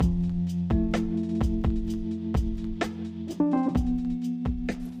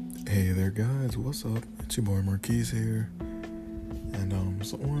What's up? It's your boy Marquise here. And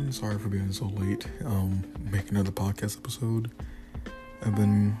sorry for being so late. Making another podcast episode. I've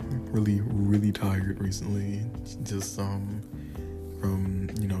been really tired recently. Just from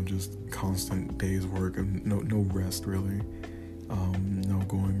just constant days work and no rest really.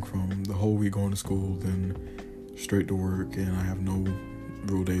 Going from the whole week going to school, then straight to work, and I have no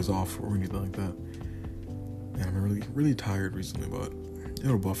real days off or anything like that. And I'm really tired recently, but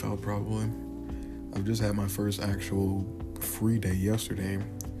it'll buff out probably. I've just had my first actual free day yesterday,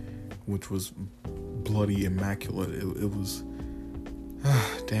 which was bloody immaculate. It was,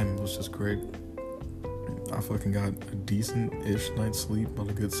 it was just great. I fucking got a decent-ish night's sleep, about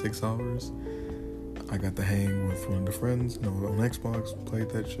a good 6 hours. I got to hang with one of the friends, on Xbox, played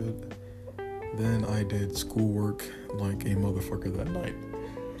that shit. Then I did schoolwork like a motherfucker that night.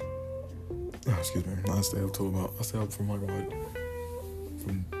 Excuse me. I stayed up from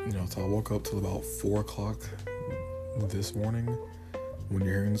till I woke up till about 4 o'clock this morning. When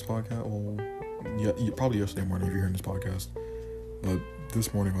you're hearing this podcast, probably yesterday morning if you're hearing this podcast, but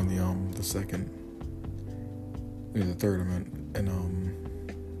this morning on the third, I meant, and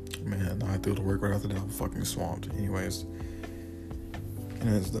man, I had to go to work right after that. I'm fucking swamped. Anyways,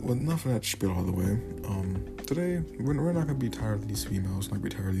 with enough of that spiel all the way. Today we're not gonna be tired of these females, not be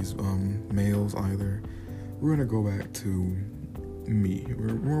tired of these males either. We're gonna go back to me.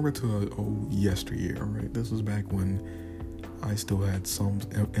 We're back to yesteryear. All right, this was back when I still had some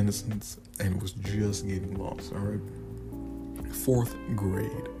innocence and was just getting lost. All right, 4th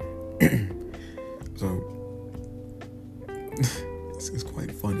grade. So it's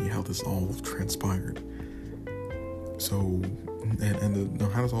quite funny how this all transpired. So, and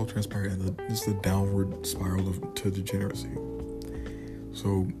how this all transpired, and just the downward spiral to degeneracy.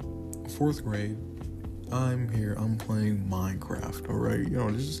 So, 4th grade, I'm playing Minecraft, alright?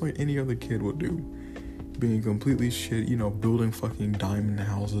 Just like any other kid would do. Being completely shit, building fucking diamond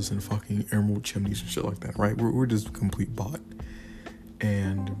houses and fucking emerald chimneys and shit like that, right? We're just complete bot.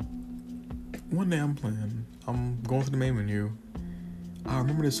 And one day I'm going to the main menu. I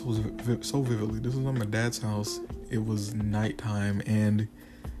remember this so vividly. This was at my dad's house. It was nighttime, and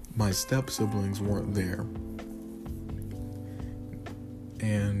my step siblings weren't there.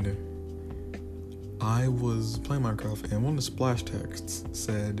 And I was playing Minecraft, and one of the splash texts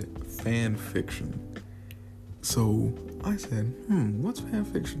said fan fiction. So I said, what's fan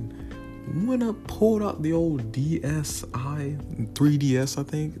fiction? Went up, pulled out the old 3DS, I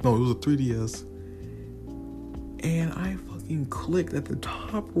think. No, it was a 3DS. And I fucking clicked at the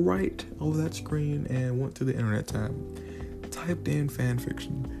top right of that screen and went to the internet tab. Typed in fan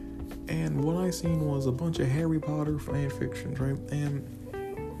fiction. And what I seen was a bunch of Harry Potter fan fictions, right? And,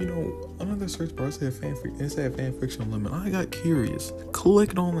 another search bar said fan fiction limit. I got curious.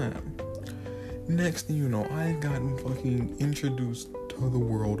 Clicked on that. Next thing you know, I had gotten fucking introduced to the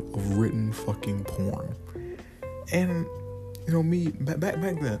world of written fucking porn. And, me, back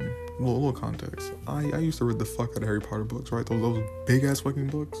then, a little context. I used to read the fuck out of Harry Potter books, right? Those big ass fucking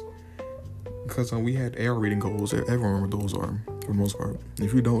books. Because we had AR reading goals. Everyone remember what those are, for the most part.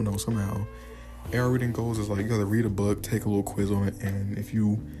 If you don't know, somehow, AR reading goals is like you gotta read a book, take a little quiz on it, and if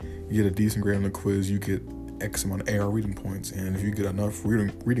you get a decent grade on the quiz, you get X amount of AR reading points. And if you get enough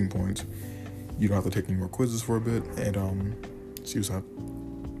reading points, you don't have to take any more quizzes for a bit. And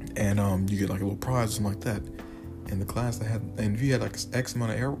you get like a little prize or something like that. And the class that had, and if you had like X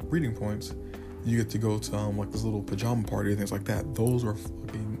amount of reading points, you get to go to like this little pajama party and things like that. Those are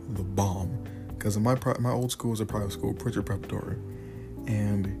fucking the bomb. Because in my old school was a private school, Pritchard Preparatory,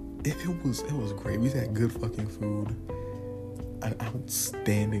 and it was great. We had good fucking food, an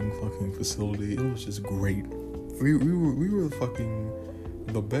outstanding fucking facility. It was just great. We were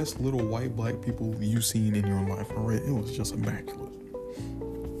the best little white black people you've seen in your life. Alright, it was just immaculate.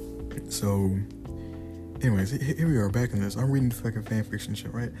 So, anyways, here we are back in this. I'm reading the fucking fanfiction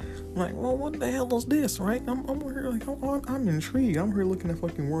shit, right? I'm like, well, what the hell is this, right? I'm here like, I'm intrigued. I'm here looking at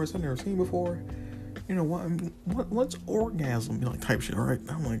fucking words I've never seen before. What's orgasm? Type shit, right?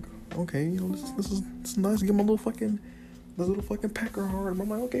 I'm like, okay, this is nice to get my little fucking pecker hard. I'm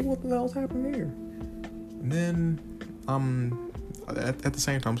like, okay, what the hell's happening here? And then, at the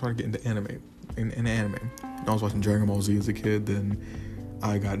same time, I'm starting to get into anime. In anime, I was watching Dragon Ball Z as a kid. Then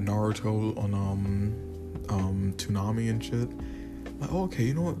I got Naruto on Toonami and shit. Like, okay,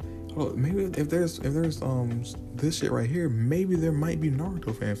 you know what? Maybe if there's this shit right here, maybe there might be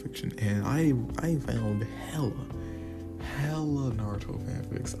Naruto fanfiction. And I found hella Naruto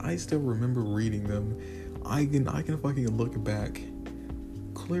fanfics. I still remember reading them. I can fucking look back,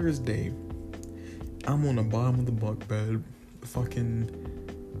 clear as day. I'm on the bottom of the bunk bed, fucking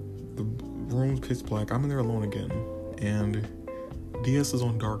room's pitch black. I'm in there alone again, and DS is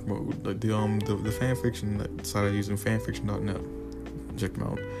on dark mode. Like the fanfiction site I use in fanfiction.net. Check them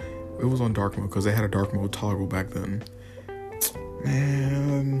out. It was on dark mode because they had a dark mode toggle back then.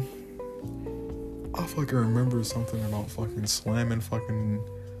 Man, I fucking remember something about fucking slamming fucking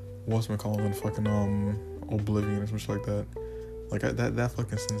whatchamacallit, fucking Oblivion or some shit like that. Like that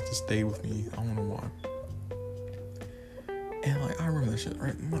fucking sentence just stayed with me. I don't know why. And like I remember that shit,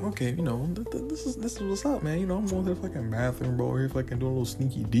 right? I'm like, okay, you know, this is what's up, man. You know, I'm going to the fucking bathroom, bro. Here, fucking doing a little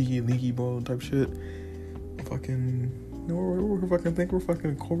sneaky deaky leaky, bro, type shit. Fucking, you know, we're fucking think we're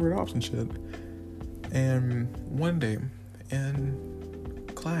fucking covert ops and shit. And one day in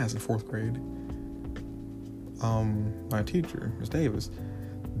class in 4th grade, my teacher, Miss Davis,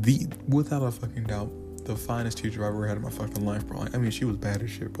 without a fucking doubt, the finest teacher I've ever had in my fucking life, bro. I mean, she was bad as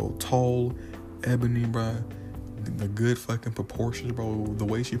shit, bro. Tall, ebony, bro. The good fucking proportions, bro. The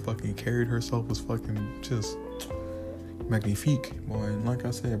way she fucking carried herself was fucking just magnifique, boy. And like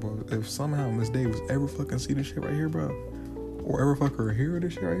I said, bro, if somehow Miss Davis ever fucking see this shit right here, bro, or ever fucking hear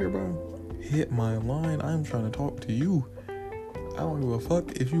this shit right here, bro, hit my line. I'm trying to talk to you. I don't give a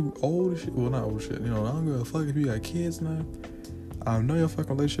fuck if you old as shit. Well, not old shit, you know. I don't give a fuck if you got kids now. I know your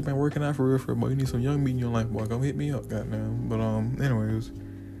fucking relationship ain't working out for real, but you need some young meat in your life, boy. Go hit me up, goddamn. But anyways.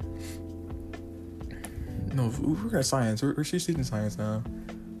 No, we're at science. She's teaching science now.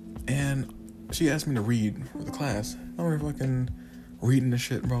 And she asked me to read for the class. I was fucking reading the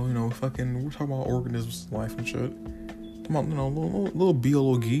shit, bro. You know, fucking, we're talking about organisms, life and shit. Talking about, you know, little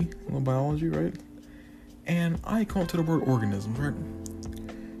biology, little biology, right? And I come to the word organisms, right?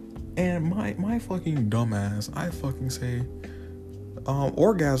 And my fucking dumbass, I fucking say,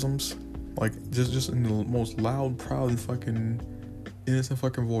 orgasms, like, just in the most loud, proud, fucking innocent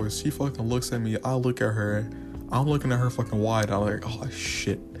fucking voice. She fucking looks at me, I look at her, I'm looking at her fucking wide, I'm like, oh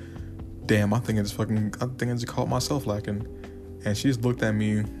shit, damn, I think I just caught myself lacking. And she just looked at me,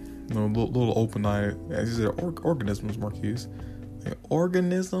 you know, little open-eyed, and she said, organisms, Marquise, like,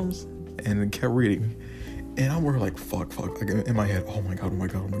 organisms, and then kept reading. And I'm like, fuck, like, in my head, oh my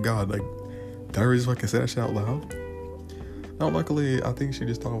god, like, did I really just fucking say that shit out loud? Now, luckily, I think she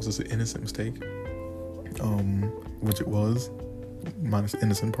just thought it was just an innocent mistake, which it was, minus the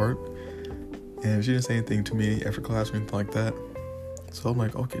innocent part. And she didn't say anything to me after class or anything like that. So I'm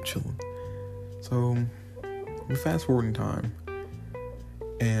like, okay, chilling. So we fast forward in time,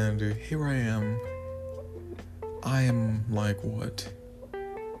 and here I am. I am like, what?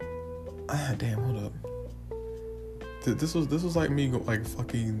 Damn, hold up. This was like me like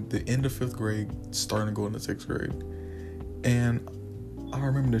fucking the end of 5th grade, starting to go into 6th grade. And I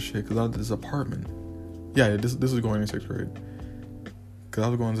remember this shit because I had this apartment. Yeah, this is going in 6th grade. Because I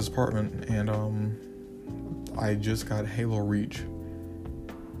was going to this apartment, and I just got Halo Reach.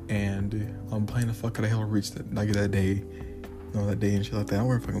 And I'm playing the fuck out of Halo Reach that day. That day and shit like that.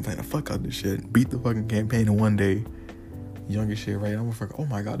 I'm fucking playing the fuck out of this shit. Beat the fucking campaign in one day. Youngest shit, right? I'm fucking, oh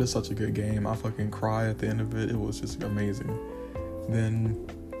my god, this is such a good game. I fucking cried at the end of it. It was just amazing. Then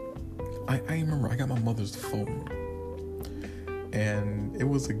I remember I got my mother's phone, and it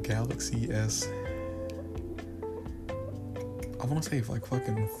was a Galaxy S. I want to say like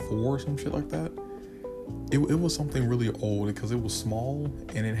fucking 4 or some shit like that. It was something really old because it was small,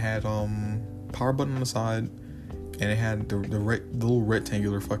 and it had power button on the side, and it had the little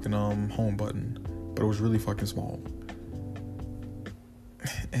rectangular fucking home button, but it was really fucking small.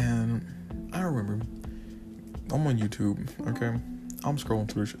 And I remember I'm on YouTube, okay? I'm scrolling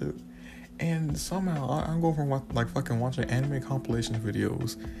through shit, and somehow I'm going from like fucking watching anime compilation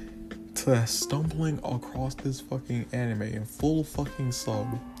videos to stumbling across this fucking anime in full fucking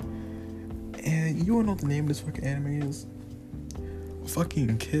sub. And you wanna know what the name of this fucking anime is?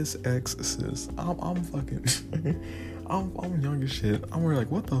 Fucking Kiss X Sis. I'm fucking I'm young as shit. I'm really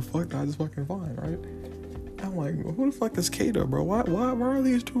like, what the fuck did I just fucking find, right? I'm like, who the fuck is Kata, bro? Why are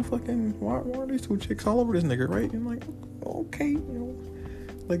these two fucking, why are these two chicks all over this nigga, right? And I'm like, okay, you know,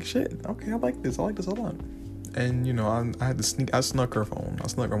 like shit, okay, I like this a lot. And you know, I had to I snuck her phone. I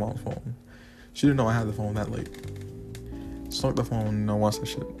snuck her mom's phone. She didn't know I had the phone that late. Snuck the phone and I watched that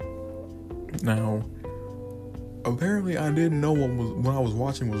shit. Now, apparently I didn't know what I was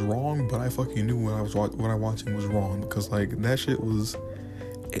watching was wrong, but I fucking knew what I was watching was wrong, because like that shit was.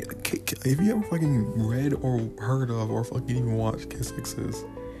 If you ever fucking read or heard of or fucking even watched Kiss X's,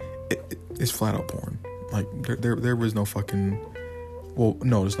 it's flat out porn. Like there is no fucking. Well,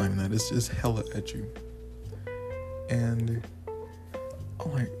 no, it's not even that. It's just hella etchy. And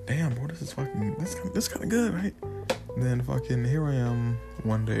I'm like, damn, bro, this is fucking this kind of good, right? And then fucking here I am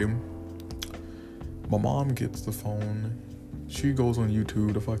one day. My mom gets the phone. she goes on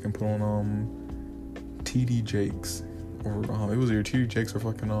YouTube to fucking put on TD Jakes, or it was either TD Jakes or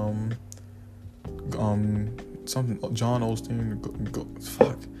fucking something John Osteen.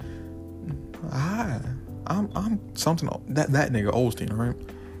 Fuck. I'm something that nigga Osteen, right?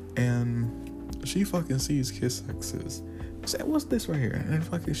 And she fucking sees Kiss Sexes. Said, what's this right here? And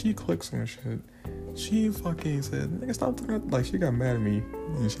fucking she clicks on shit. She fucking said, nigga, stop doing that. Like, she got mad at me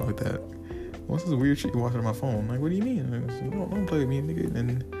and shit like that. What's this weird shit you watching on my phone? Like, what do you mean? Said, don't play with me, nigga.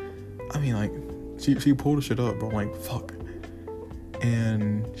 And I mean, like, she pulled the shit up, bro. I'm like, fuck.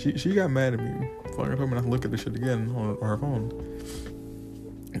 And she got mad at me. Fucking told me not to look at this shit again on her phone.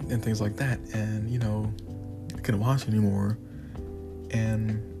 And things like that. And, you know, I couldn't watch anymore.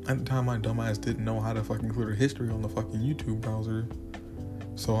 And at the time, my dumb ass didn't know how to fucking clear the history on the fucking YouTube browser.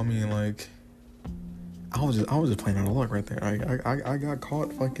 So, I mean, like, I was just playing out of luck right there. I got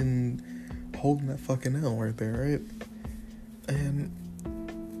caught fucking holding that fucking L right there, right? And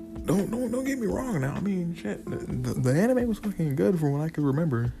don't get me wrong now. I mean, shit, the anime was fucking good from what I could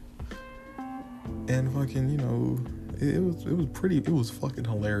remember. And fucking, you know, it was fucking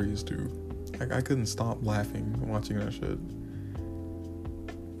hilarious, dude. Like, I couldn't stop laughing watching that shit.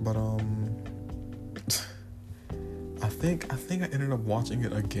 But I think I ended up watching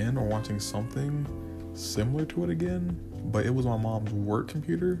it again, or watching something similar to it again, but it was my mom's work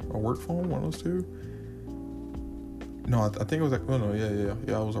computer or work phone, one of those two. No, I think it was like, oh no, yeah,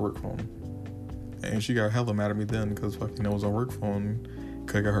 it was a work phone. And she got hella mad at me then because fucking it was a work phone.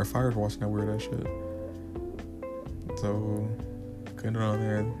 Cause I got her fired for watching that weird ass shit. So couldn't do it on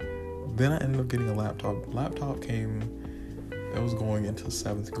there. Then I ended up getting a laptop. Laptop came. It was going into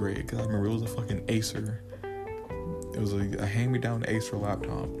 7th grade because I remember it was a fucking Acer. It was a hand-me-down Acer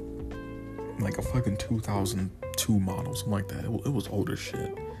laptop, like a fucking 2002 model, something like that. It was older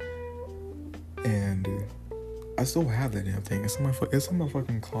shit, and I still have that damn thing. It's in my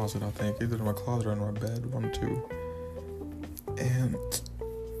fucking closet. I think either in my closet or in my bed, one or two. And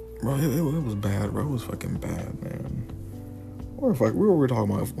bro, it was bad, bro. It was fucking bad, man. Or fuck, we were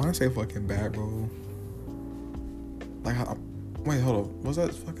talking about. When I say fucking bad, bro, like, wait, hold up. Was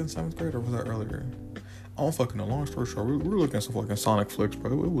that fucking 7th grade or was that earlier? I don't fucking know. Long story short, we were looking at some fucking Sonic flicks,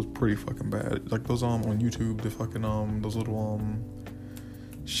 bro. It was pretty fucking bad. Like those on YouTube, the fucking those little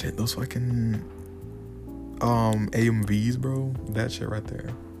shit, those fucking AMVs, bro. That shit right there.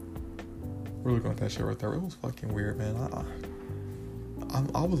 We're looking at that shit right there. It was fucking weird, man.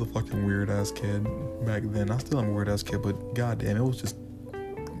 I was a fucking weird ass kid back then. I still am a weird ass kid, but goddamn, it was just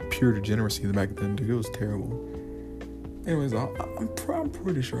pure degeneracy back then, dude. It was terrible. Anyways, I'm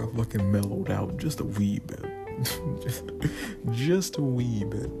pretty sure I fucking mellowed out just a wee bit. just a wee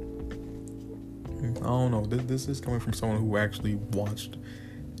bit. I don't know. This is coming from someone who actually watched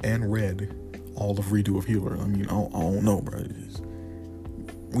and read all of Redo of Healer. I mean, I don't know, bro.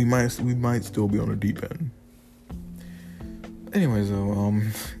 We might still be on the deep end. Anyways, though,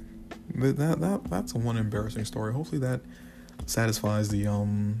 that's one embarrassing story. Hopefully that satisfies the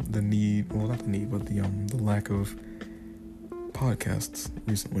need. Well, not the need, but the lack of podcasts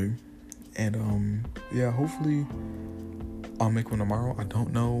recently. And yeah, hopefully I'll make one tomorrow. I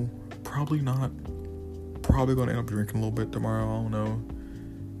don't know, probably not. Probably gonna end up drinking a little bit tomorrow. I don't know.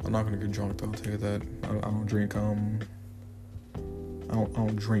 I'm not gonna get drunk though, I'll tell you that. I don't drink I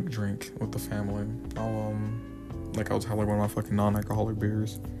don't drink with the family. I'll like, I'll just have like one of my fucking non-alcoholic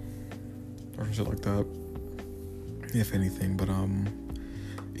beers or shit like that, if anything. But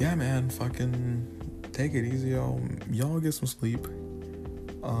yeah, man, fucking take it easy, y'all get some sleep.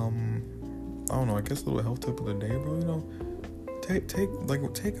 I don't know, I guess a little health tip of the day, bro. You know, take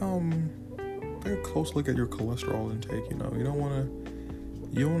a close look at your cholesterol intake. You know, you don't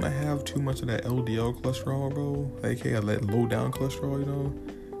wanna have too much of that LDL cholesterol, bro, aka that low down cholesterol. You know,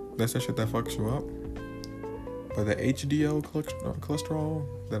 that's that shit that fucks you up. But the HDL cholesterol,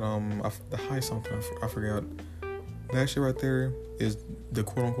 that the high something, I forgot. That shit right there is the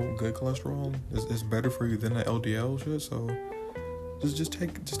quote unquote good cholesterol. It's better for you than the LDL shit. So just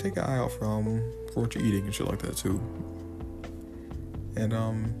take an eye out for what you're eating and shit like that too. And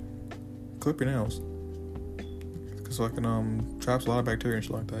clip your nails, cause fucking traps a lot of bacteria and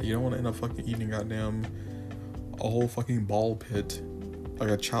shit like that. You don't want to end up fucking eating goddamn a whole fucking ball pit, like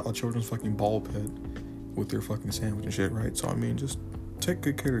a children's fucking ball pit with their fucking sandwich and shit, right? So I mean, just take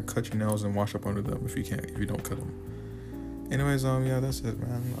good care to cut your nails and wash up under them if you don't cut them. Anyways, yeah, that's it,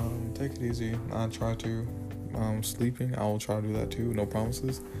 man. Take it easy. I try to. Sleeping, I will try to do that too. No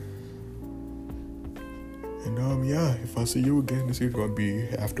promises. And yeah, if I see you again, it's either gonna be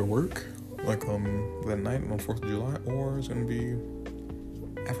after work, like that night on 4th of July, or it's gonna be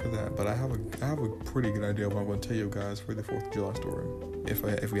after that. But I have a pretty good idea of what I'm going to tell you guys for the 4th of July story,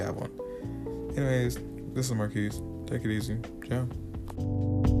 if we have one. Anyways, this is Marquise. Take it easy. Ciao.